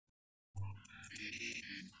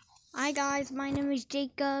Hi guys, my name is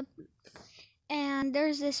Jacob, and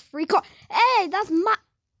there's this free car. Hey, that's my.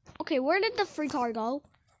 Okay, where did the free car go?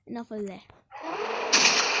 Enough of that.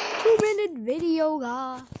 2-minute video,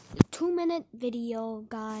 guy. 2-minute video,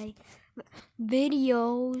 guy.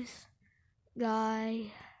 Videos,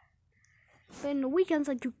 guy. But in the weekends,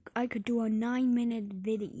 I could do a 9-minute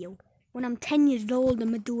video. When I'm 10 years old,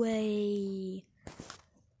 I'm gonna do a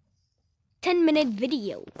 10-minute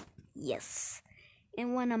video. Yes.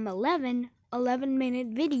 And when I'm 11-minute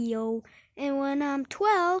video. And when I'm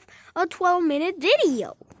 12, a 12-minute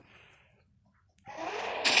video.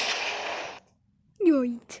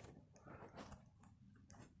 Yoit.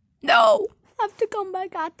 No, I have to come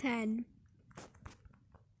back at 10.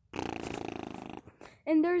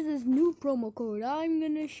 And there's this new promo code. I'm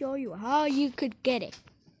gonna show you how you could get it.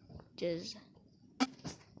 Just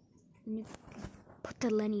put the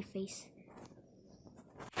Lenny face.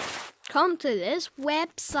 Come to this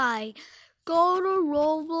website. Go to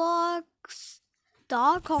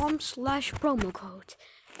roblox.com/promo code.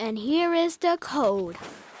 And here is the code.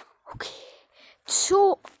 Okay.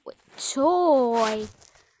 Toy.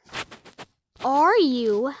 Are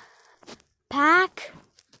you pack?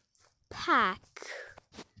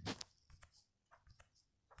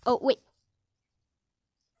 Oh, wait.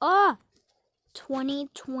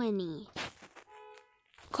 2020.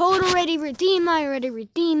 Code already redeemed. I already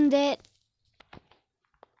redeemed it.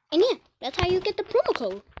 And yeah, that's how you get the promo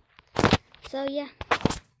code. So yeah.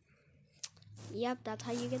 Yep, that's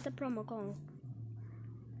how you get the promo code.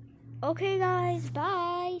 Okay guys,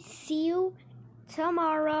 bye. See you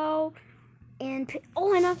tomorrow. And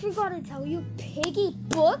I forgot to tell you, Piggy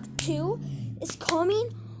Book 2 is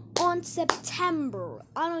coming on September.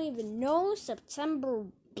 I don't even know, September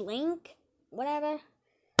blank, whatever.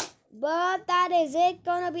 But that is it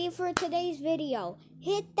gonna be for today's video.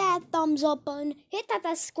 Hit that thumbs up button, hit that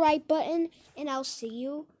subscribe button, and I'll see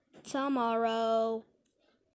you tomorrow.